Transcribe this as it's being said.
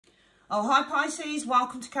Oh, hi Pisces,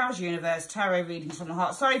 welcome to Carol's Universe, Tarot readings from the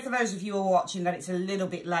heart. Sorry for those of you who are watching that it's a little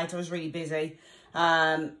bit late. I was really busy.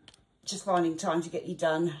 Just finding time to get you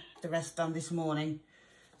done, the rest done this morning.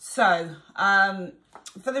 So,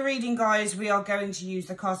 for the reading, guys, we are going to use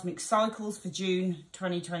the Cosmic Cycles for June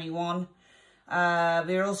 2021.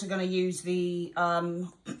 We're also going to use the,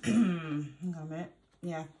 hang on a minute,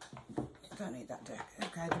 yeah, I don't need that deck.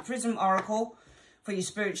 Okay, the Prism Oracle for your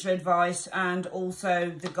spiritual advice, and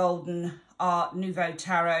also the Golden Art Nouveau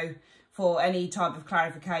Tarot for any type of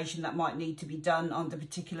clarification that might need to be done on the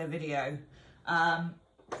particular video.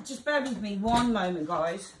 Just bear with me one moment,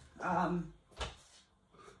 guys. My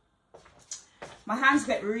hands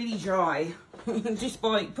get really dry just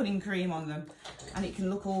by putting cream on them, and it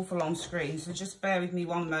can look awful on screen, so just bear with me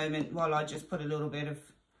one moment while I just put a little bit of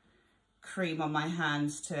cream on my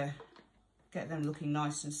hands to get them looking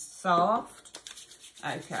nice and soft.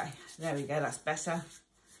 Okay, there we go, that's better.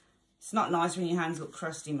 It's not nice when your hands look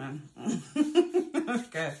crusty, man.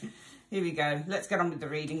 Okay, here we go. Let's get on with the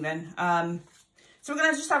reading then. So we're going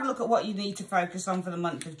to just have a look at what you need to focus on for the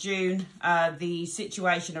month of June, the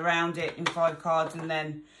situation around it in 5 cards, and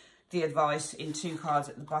then the advice in 2 cards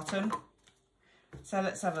at the bottom. So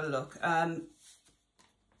let's have a look.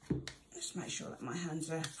 Just make sure that my hands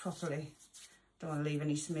are properly, don't want to leave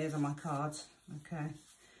any smears on my cards. Okay.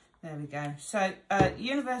 There we go. So,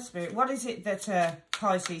 Universe Spirit, what is it that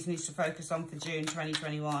Pisces needs to focus on for June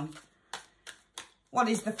 2021? What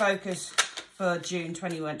is the focus for June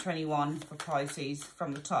 2021 for Pisces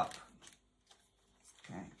from the top?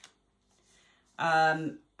 Okay.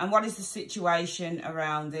 And what is the situation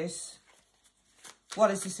around this?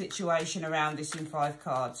 What is the situation around this in 5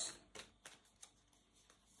 cards?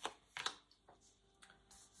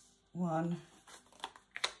 1,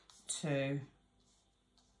 2,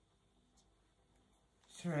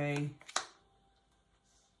 3,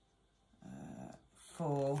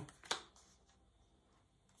 4,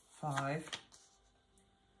 5.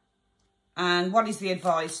 And what is the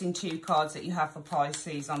advice in 2 cards that you have for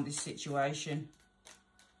Pisces on this situation?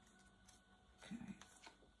 Okay.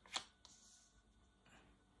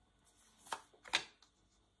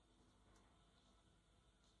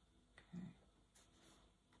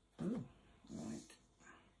 Ooh, right.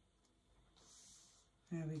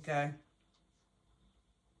 There we go.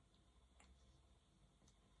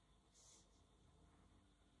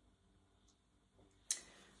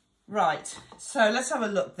 Right, so let's have a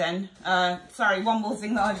look then. Sorry, one more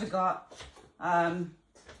thing that I forgot.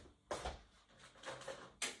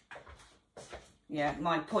 Yeah,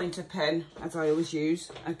 my pointer pen, as I always use.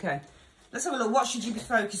 Okay, let's have a look. What should you be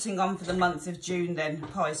focusing on for the month of June then,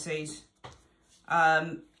 Pisces?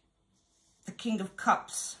 The King of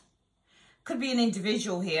Cups. Could be an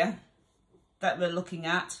individual here that we're looking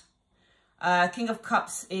at. King of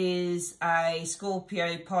Cups is a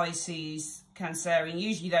Scorpio, Pisces, Cancerian,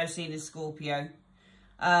 usually they're seen as Scorpio.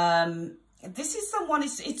 This is someone,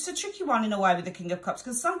 it's a tricky one in a way with the King of Cups,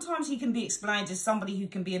 because sometimes he can be explained as somebody who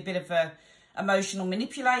can be a bit of a emotional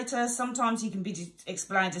manipulator. Sometimes he can be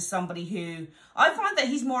explained as somebody who, I find that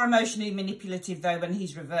he's more emotionally manipulative though when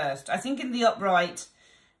he's reversed. I think in the upright,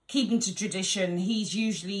 keeping to tradition, he's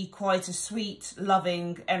usually quite a sweet,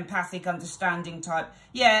 loving, empathic, understanding type.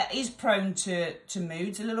 Yeah, he's prone to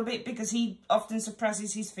moods a little bit because he often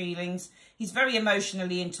suppresses his feelings. He's very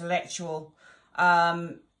emotionally intellectual,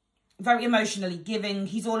 very emotionally giving.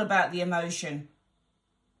 He's all about the emotion.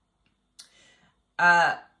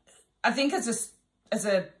 I think as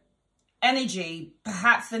a energy,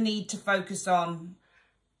 perhaps there is a need to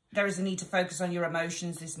focus on your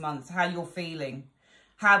emotions this month, how you're feeling.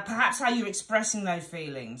 Perhaps how you're expressing those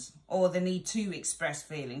feelings, or the need to express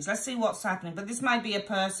feelings. Let's see what's happening. But this might be a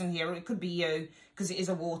person here, or it could be you, because it is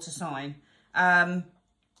a water sign.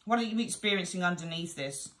 What are you experiencing underneath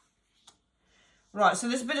this? Right, so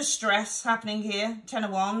there's a bit of stress happening here. 10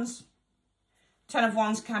 of Wands. 10 of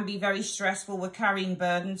Wands can be very stressful. We're carrying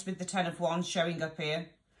burdens with the 10 of Wands showing up here.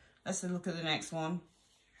 Let's look at the next one.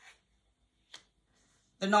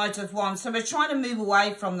 The Knight of Wands. So we're trying to move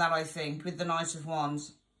away from that, I think, with the Knight of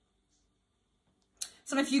Wands.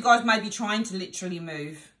 Some of you guys may be trying to literally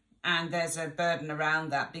move, and there's a burden around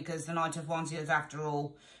that because the Knight of Wands is, after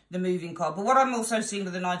all, the moving card. But what I'm also seeing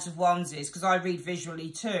with the Knight of Wands is, because I read visually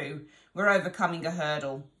too, we're overcoming a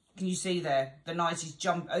hurdle. Can you see there? The Knight is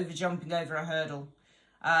jumping over a hurdle.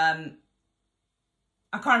 I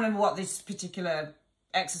can't remember what this particular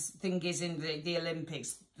thing is in the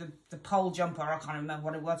Olympics. The pole jumper, I can't remember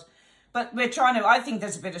what it was. But we're trying to, I think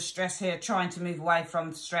there's a bit of stress here, trying to move away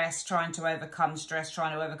from stress, trying to overcome stress,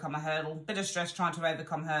 trying to overcome a hurdle. Bit of stress, trying to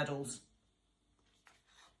overcome hurdles.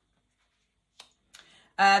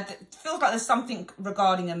 Feels like there's something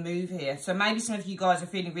regarding a move here. So maybe some of you guys are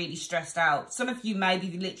feeling really stressed out. Some of you may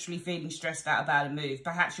be literally feeling stressed out about a move.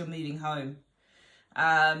 Perhaps you're moving home.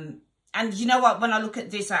 And you know what? When I look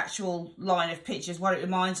at this actual line of pictures, what it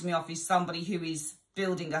reminds me of is somebody who is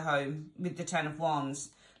building a home with the Ten of Wands.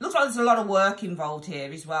 Looks like there's a lot of work involved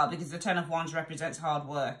here as well, because the Ten of Wands represents hard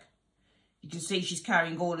work. You can see she's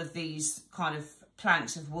carrying all of these kind of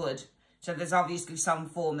planks of wood. So there's obviously some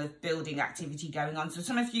form of building activity going on. So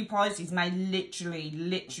some of you Pisces may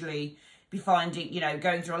literally be finding, you know,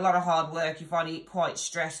 going through a lot of hard work. You're finding it quite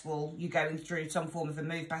stressful. You're going through some form of a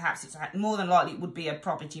move. Perhaps it's more than likely it would be a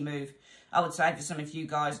property move, I would say, for some of you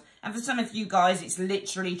guys. And for some of you guys, it's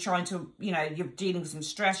literally trying to, you know, you're dealing with some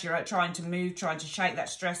stress. You're trying to move, trying to shake that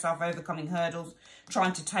stress off, overcoming hurdles,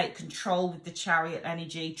 trying to take control with the Chariot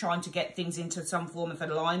energy, trying to get things into some form of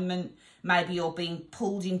alignment. Maybe you're being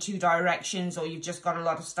pulled in two directions, or you've just got a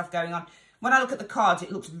lot of stuff going on. When I look at the cards,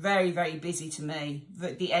 it looks very, very busy to me.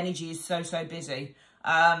 The energy is so busy.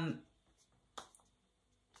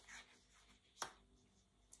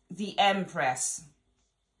 The Empress.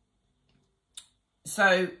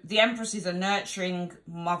 So the Empress is a nurturing,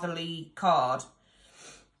 motherly card.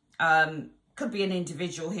 Could be an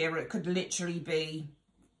individual here. It could literally be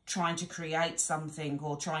trying to create something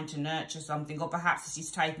or trying to nurture something, or perhaps this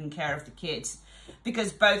is taking care of the kids,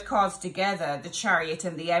 because both cards together, the Chariot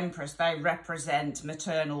and the Empress, they represent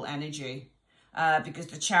maternal energy, because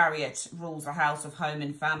the Chariot rules a house of home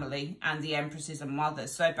and family, and the Empress is a mother.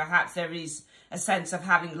 So perhaps there is a sense of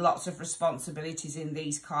having lots of responsibilities in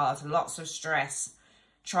these cards, lots of stress,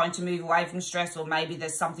 trying to move away from stress, or maybe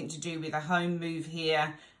there's something to do with a home move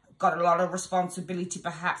here. Got a lot of responsibility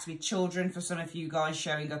perhaps with children for some of you guys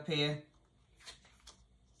showing up here.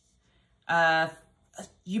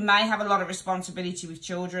 You may have a lot of responsibility with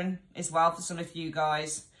children as well for some of you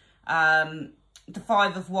guys. The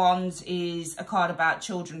Five of Wands is a card about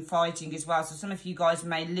children fighting as well. So some of you guys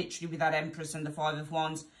may literally, with that Empress and the Five of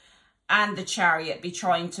Wands and the Chariot, be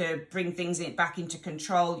trying to bring things back into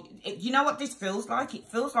control. You know what this feels like? It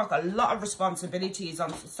feels like a lot of responsibility is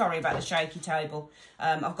on. Sorry about the shaky table.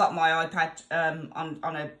 I've got my iPad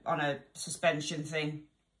on a suspension thing.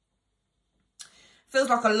 Feels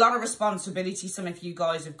like a lot of responsibility some of you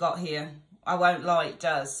guys have got here. I won't lie, it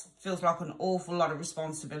does. Feels like an awful lot of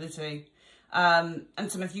responsibility. And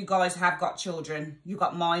some of you guys have got children. You've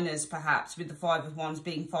got minors perhaps, with the Five of Wands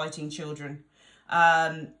being fighting children.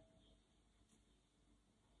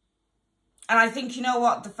 And I think, you know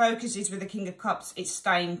what, the focus is with the King of Cups, it's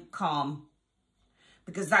staying calm.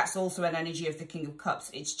 Because that's also an energy of the King of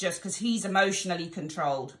Cups. It's just because he's emotionally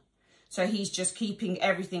controlled. So he's just keeping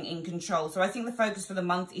everything in control. So I think the focus for the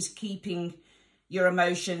month is keeping your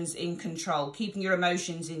emotions in control. Keeping your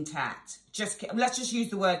emotions intact. Let's just use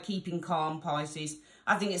the word keeping calm, Pisces.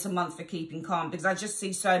 I think it's a month for keeping calm. Because I just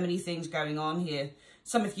see so many things going on here.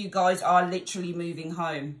 Some of you guys are literally moving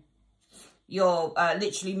home. You're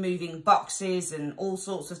literally moving boxes and all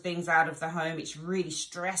sorts of things out of the home. It's really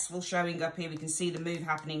stressful showing up here. We can see the move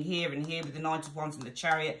happening here and here with the Knight of Wands and the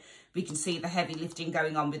Chariot. We can see the heavy lifting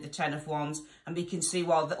going on with the Ten of Wands. And we can see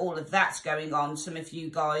while all of that's going on, some of you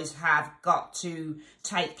guys have got to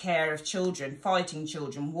take care of children, fighting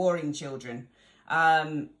children, warring children.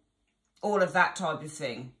 All of that type of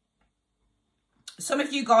thing. Some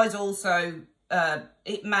of you guys also,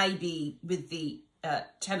 it may be with the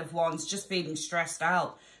Ten of Wands, just feeling stressed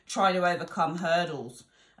out, trying to overcome hurdles.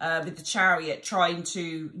 With the Chariot,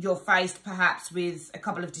 you're faced perhaps with a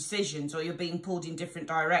couple of decisions, or you're being pulled in different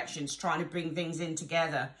directions, trying to bring things in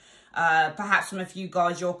together. Perhaps some of you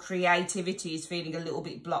guys, your creativity is feeling a little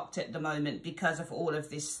bit blocked at the moment because of all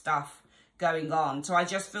of this stuff going on. So I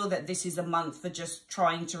just feel that this is a month for just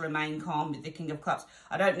trying to remain calm with the King of Cups.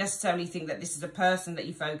 I don't necessarily think that this is a person that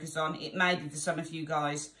you focus on. It may be for some of you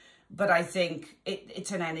guys. But I think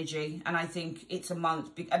it's an energy, and I think it's a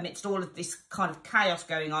month amidst all of this kind of chaos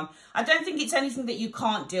going on. I don't think it's anything that you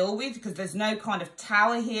can't deal with, because there's no kind of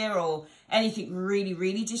tower here or anything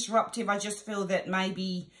really disruptive. I just feel that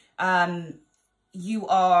maybe you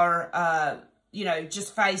are, you know,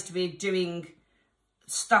 just faced with doing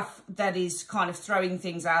stuff that is kind of throwing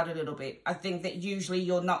things out a little bit. I think that usually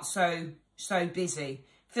you're not so busy.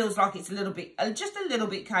 Feels like it's a little bit, just a little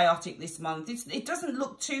bit chaotic this month. It doesn't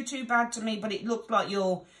look too bad to me, but it looks like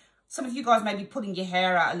some of you guys may be pulling your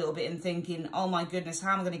hair out a little bit and thinking, oh my goodness,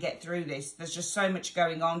 how am I going to get through this? There's just so much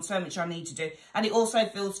going on, so much I need to do. And it also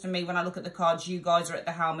feels to me, when I look at the cards, you guys are at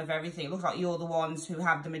the helm of everything. It looks like you're the ones who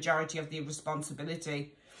have the majority of the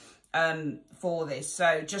responsibility. for this.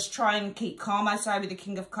 So just try and keep calm, I say, with the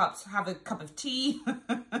King of Cups. Have a cup of tea.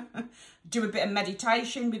 Do a bit of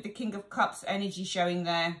meditation with the King of Cups energy showing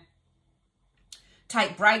there.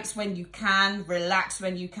 Take breaks when you can. Relax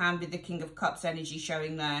when you can with the King of Cups energy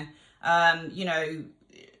showing there. You know,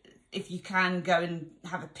 if you can, go and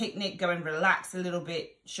have a picnic. Go and relax a little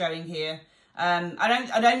bit showing here.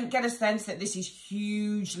 I don't get a sense that this is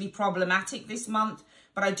hugely problematic this month.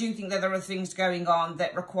 But I do think that there are things going on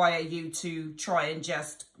that require you to try and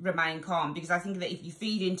just remain calm. Because I think that if you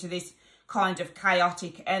feed into this kind of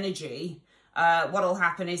chaotic energy, what will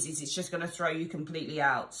happen is it's just going to throw you completely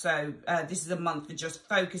out. So this is a month for just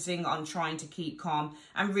focusing on trying to keep calm.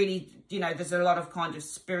 And really, you know, there's a lot of kind of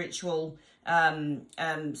spiritual,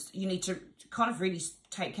 you need to kind of really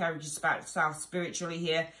take care of yourself spiritually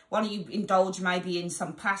here. Why don't you indulge maybe in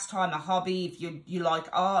some pastime, a hobby? If you like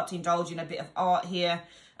art, indulge in a bit of art here.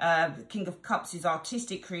 King of Cups is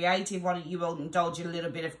artistic, creative. Why don't you indulge in a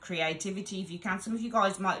little bit of creativity if you can? Some of you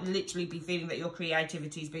guys might literally be feeling that your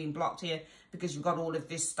creativity is being blocked here because you've got all of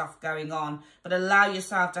this stuff going on. But allow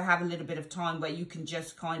yourself to have a little bit of time where you can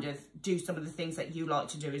just kind of do some of the things that you like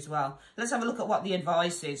to do as well. Let's have a look at what the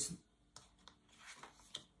advice is.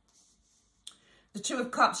 The Two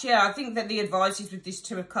of Cups, yeah, I think that the advice is with this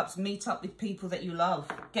Two of Cups, meet up with people that you love.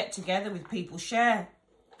 Get together with people, share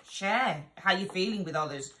how you're feeling with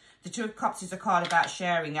others. The Two of Cups is a card about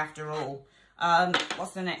sharing after all.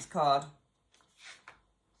 What's the next card?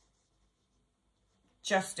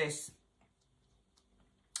 Justice.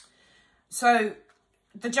 So,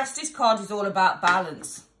 the Justice card is all about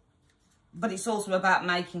balance, but it's also about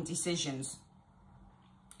making decisions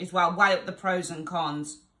as well. Weigh up the pros and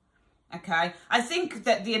cons. Okay, I think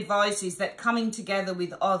that the advice is that coming together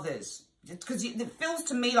with others, because it feels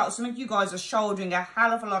to me like some of you guys are shouldering a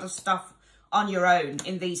hell of a lot of stuff on your own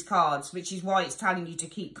in these cards, which is why it's telling you to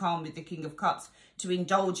keep calm with the King of Cups, to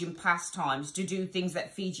indulge in pastimes, to do things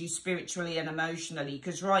that feed you spiritually and emotionally.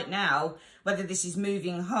 Because right now, whether this is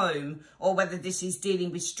moving home or whether this is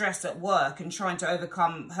dealing with stress at work and trying to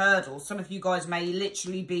overcome hurdles, some of you guys may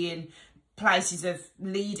literally be in places of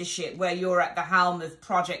leadership where you're at the helm of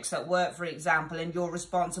projects at work, for example, and you're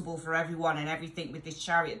responsible for everyone and everything, with this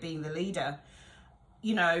Chariot being the leader.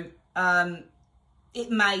 You know, it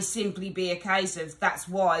may simply be a case of that's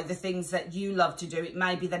why the things that you love to do, it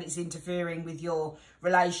may be that it's interfering with your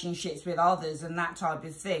relationships with others and that type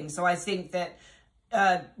of thing. So I think that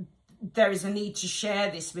there is a need to share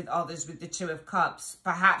this with others with the Two of Cups.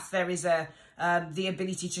 Perhaps there is the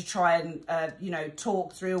ability to try and, you know,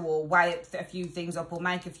 talk through or weigh a few things up or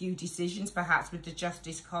make a few decisions, perhaps with the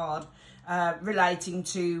Justice card, relating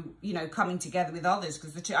to, you know, coming together with others.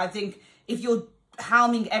 Because I think if you're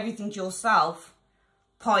helming everything yourself,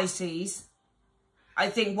 Pisces, I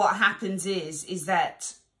think what happens is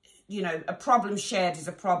that, you know, a problem shared is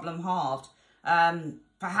a problem halved.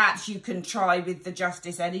 Perhaps you can try with the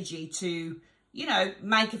Justice energy to, you know,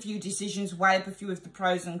 make a few decisions, weigh up a few of the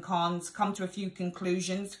pros and cons, come to a few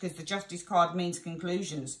conclusions, because the Justice card means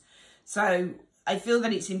conclusions. So I feel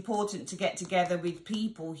that it's important to get together with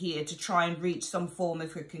people here to try and reach some form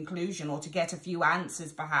of a conclusion, or to get a few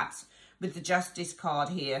answers perhaps with the Justice card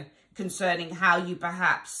here concerning how you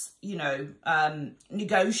perhaps, you know,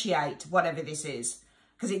 negotiate whatever this is.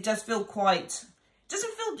 Because it does feel quite,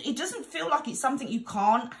 it doesn't feel like it's something you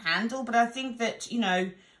can't handle, but I think that, you know,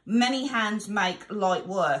 many hands make light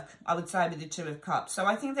work, I would say, with the Two of Cups. So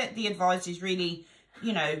I think that the advice is really,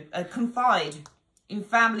 you know, confide in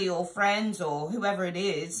family or friends or whoever it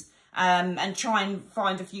is, and try and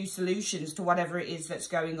find a few solutions to whatever it is that's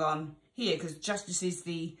going on here, because Justice is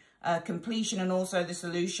the completion and also the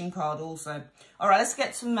solution card also. All right, let's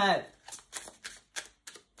get some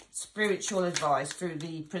spiritual advice through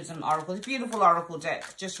the Prism Oracle. The beautiful Oracle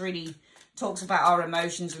deck just really talks about our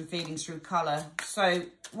emotions and feelings through colour. So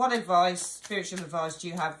what advice, spiritual advice, do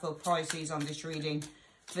you have for Pisces on this reading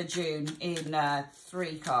for June in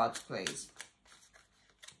 3 cards, please?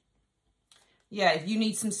 Yeah, you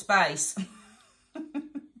need some space.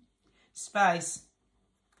 Space.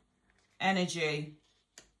 Energy.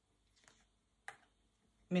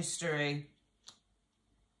 Mystery.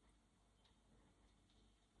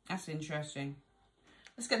 That's interesting.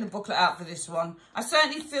 Let's get the booklet out for this one. I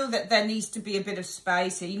certainly feel that there needs to be a bit of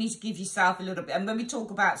space here. You need to give yourself a little bit. And when we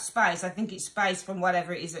talk about space, I think it's space from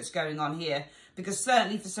whatever it is that's going on here. Because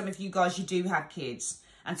certainly for some of you guys, you do have kids.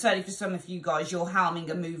 And certainly for some of you guys, you're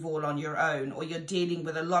helming a move all on your own. Or you're dealing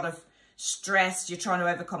with a lot of stress. You're trying to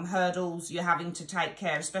overcome hurdles. You're having to take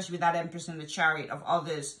care, especially with that Empress and the Chariot, of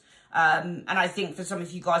others. And I think for some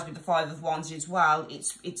of you guys with the Five of Wands as well,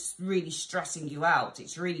 it's really stressing you out.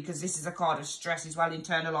 It's really, because this is a card of stress as well,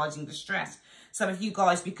 internalizing the stress. Some of you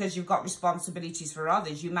guys, because you've got responsibilities for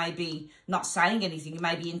others, you may be not saying anything. You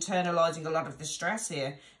may be internalizing a lot of the stress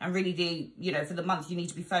here. And really, you know, for the month, you need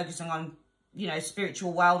to be focusing on, you know,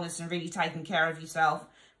 spiritual wellness and really taking care of yourself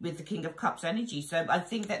with the King of Cups energy. So I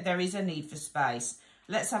think that there is a need for space.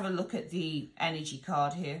 Let's have a look at the energy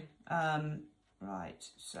card here. Right,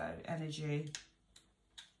 so energy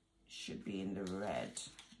should be in the red,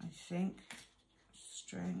 I think.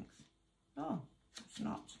 Strength. Oh, it's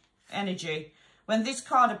not. Energy. When this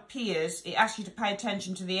card appears, it asks you to pay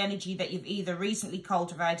attention to the energy that you've either recently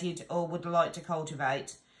cultivated or would like to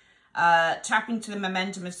cultivate. Tap into the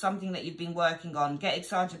momentum of something that you've been working on. Get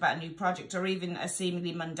excited about a new project or even a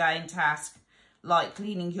seemingly mundane task like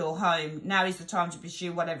cleaning your home. Now is the time to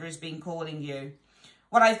pursue whatever has been calling you.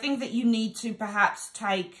 What I think that you need to perhaps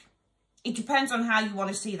take, it depends on how you want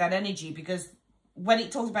to see that energy, because when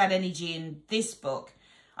it talks about energy in this book,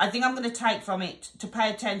 I think I'm going to take from it to pay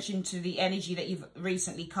attention to the energy that you've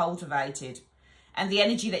recently cultivated. And the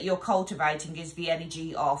energy that you're cultivating is the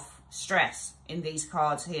energy of stress in these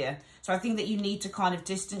cards here. So I think that you need to kind of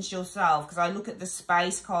distance yourself, because I look at the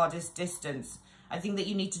space card as distance. I think that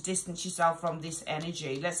you need to distance yourself from this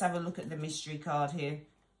energy. Let's have a look at the mystery card here.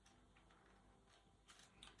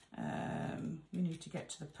 We need to get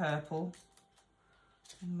to the purple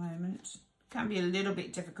in a moment. Can be a little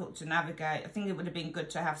bit difficult to navigate. I think it would have been good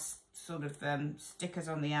to have sort of stickers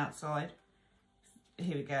on the outside.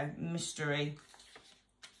 Here we go, mystery.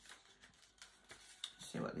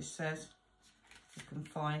 See what this says, if I can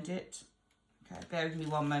find it. Okay, bear with me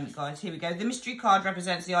one moment, guys. Here we go. The mystery card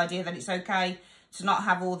represents the idea that it's okay to not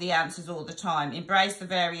have all the answers all the time. Embrace the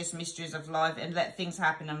various mysteries of life and let things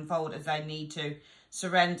happen and unfold as they need to.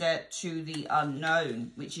 Surrender to the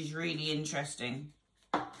unknown, which is really interesting.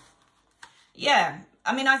 Yeah,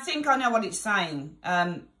 I mean, I think I know what it's saying.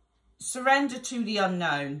 Surrender to the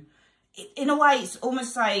unknown. In a way, it's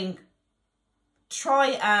almost saying,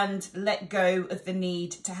 try and let go of the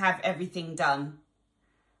need to have everything done.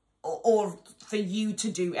 Or for you to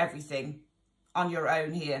do everything on your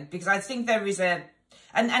own here. Because I think there is a...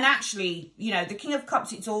 And actually, you know, the King of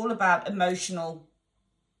Cups, it's all about emotional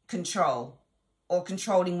control. Or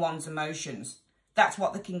controlling one's emotions. That's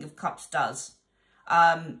what the King of Cups does.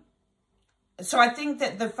 So I think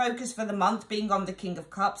that the focus for the month being on the King of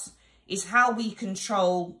Cups is how we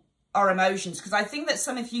control our emotions. Because I think that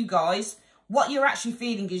some of you guys, what you're actually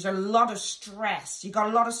feeling is a lot of stress. You've got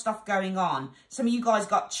a lot of stuff going on. Some of you guys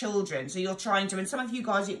got children, so you're trying to... And some of you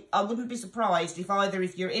guys, I wouldn't be surprised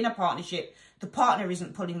if you're in a partnership, the partner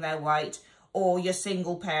isn't pulling their weight, or you're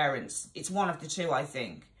single parents. It's one of the two, I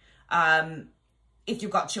think. If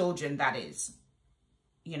you've got children, that is,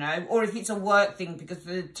 you know, or if it's a work thing, because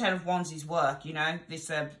the Ten of Wands is work, you know, this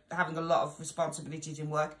having a lot of responsibilities in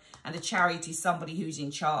work, and the Chariot is somebody who's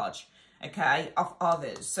in charge, okay, of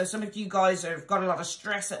others. So some of you guys have got a lot of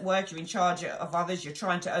stress at work, you're in charge of others, you're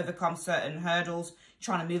trying to overcome certain hurdles,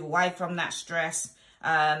 trying to move away from that stress.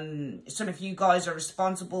 Some of you guys are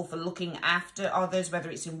responsible for looking after others,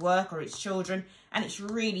 whether it's in work or it's children, and it's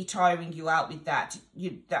really tiring you out with that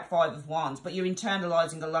Five of Wands. But you're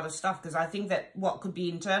internalizing a lot of stuff, because I think that what could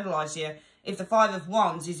be internalized here, if the Five of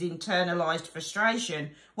Wands is internalized frustration,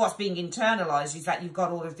 what's being internalized is that you've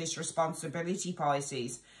got all of this responsibility,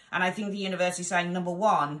 Pisces. And I think the universe is saying, number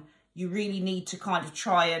one, you really need to kind of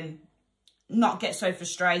try and not get so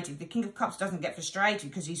frustrated. The King of Cups doesn't get frustrated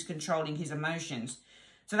because he's controlling his emotions.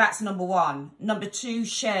 So that's number one. Number two,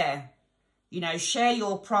 share. You know, share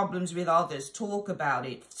your problems with others. Talk about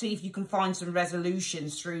it. See if you can find some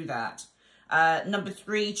resolutions through that. Number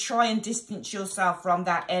three, try and distance yourself from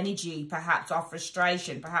that energy, perhaps of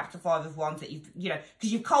frustration, perhaps the Five of Wands that you know,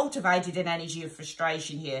 because you've cultivated an energy of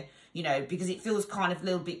frustration here, you know, because it feels kind of a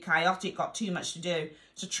little bit chaotic, got too much to do.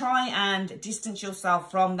 So try and distance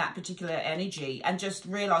yourself from that particular energy and just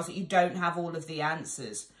realise that you don't have all of the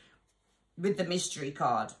answers with the mystery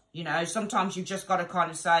card. You know, sometimes you've just got to kind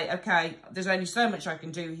of say, okay, there's only so much I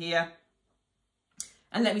can do here,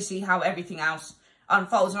 and let me see how everything else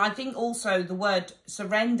unfolds. And I think also the word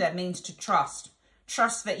surrender means to trust.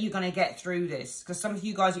 Trust that you're going to get through this, because some of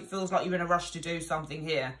you guys, it feels like you're in a rush to do something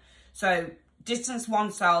here. So distance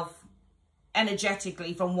oneself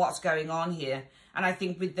energetically from what's going on here. And I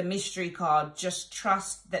think with the mystery card, just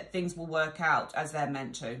trust that things will work out as they're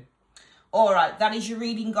meant to. All right, that is your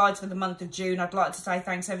reading guide for the month of June. I'd like to say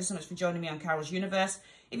thanks ever so much for joining me on Carol's Universe.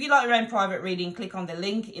 If you'd like your own private reading, click on the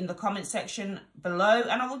link in the comment section below.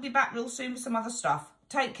 And I will be back real soon with some other stuff.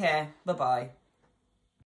 Take care. Bye-bye.